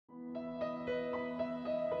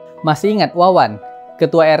Masih ingat Wawan,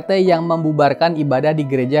 Ketua RT yang membubarkan ibadah di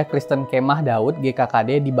Gereja Kristen Kemah Daud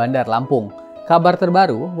GKKD di Bandar Lampung. Kabar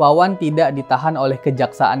terbaru, Wawan tidak ditahan oleh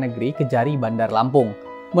Kejaksaan Negeri Kejari Bandar Lampung.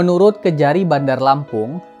 Menurut Kejari Bandar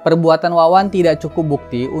Lampung, perbuatan Wawan tidak cukup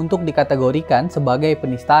bukti untuk dikategorikan sebagai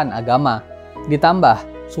penistaan agama.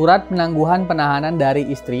 Ditambah, surat penangguhan penahanan dari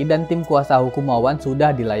istri dan tim kuasa hukum Wawan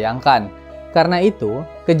sudah dilayangkan. Karena itu,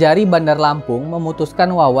 Kejari Bandar Lampung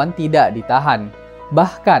memutuskan Wawan tidak ditahan.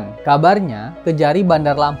 Bahkan, kabarnya Kejari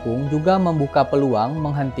Bandar Lampung juga membuka peluang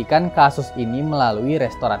menghentikan kasus ini melalui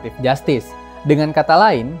restoratif justice. Dengan kata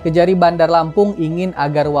lain, Kejari Bandar Lampung ingin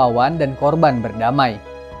agar Wawan dan korban berdamai.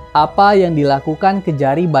 Apa yang dilakukan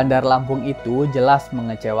Kejari Bandar Lampung itu jelas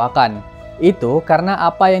mengecewakan. Itu karena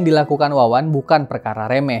apa yang dilakukan Wawan bukan perkara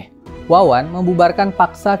remeh. Wawan membubarkan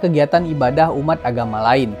paksa kegiatan ibadah umat agama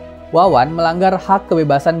lain. Wawan melanggar hak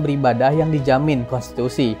kebebasan beribadah yang dijamin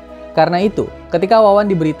konstitusi. Karena itu, ketika Wawan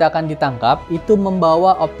diberitakan ditangkap, itu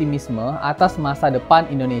membawa optimisme atas masa depan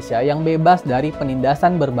Indonesia yang bebas dari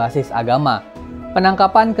penindasan berbasis agama.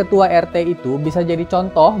 Penangkapan Ketua RT itu bisa jadi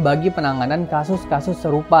contoh bagi penanganan kasus-kasus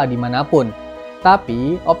serupa dimanapun.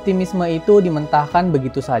 Tapi, optimisme itu dimentahkan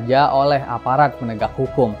begitu saja oleh aparat penegak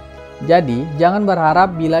hukum. Jadi, jangan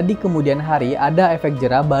berharap bila di kemudian hari ada efek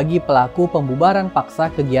jera bagi pelaku pembubaran paksa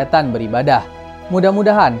kegiatan beribadah.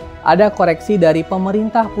 Mudah-mudahan ada koreksi dari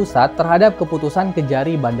pemerintah pusat terhadap keputusan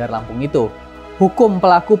Kejari Bandar Lampung itu. Hukum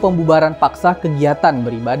pelaku pembubaran paksa kegiatan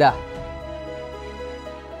beribadah.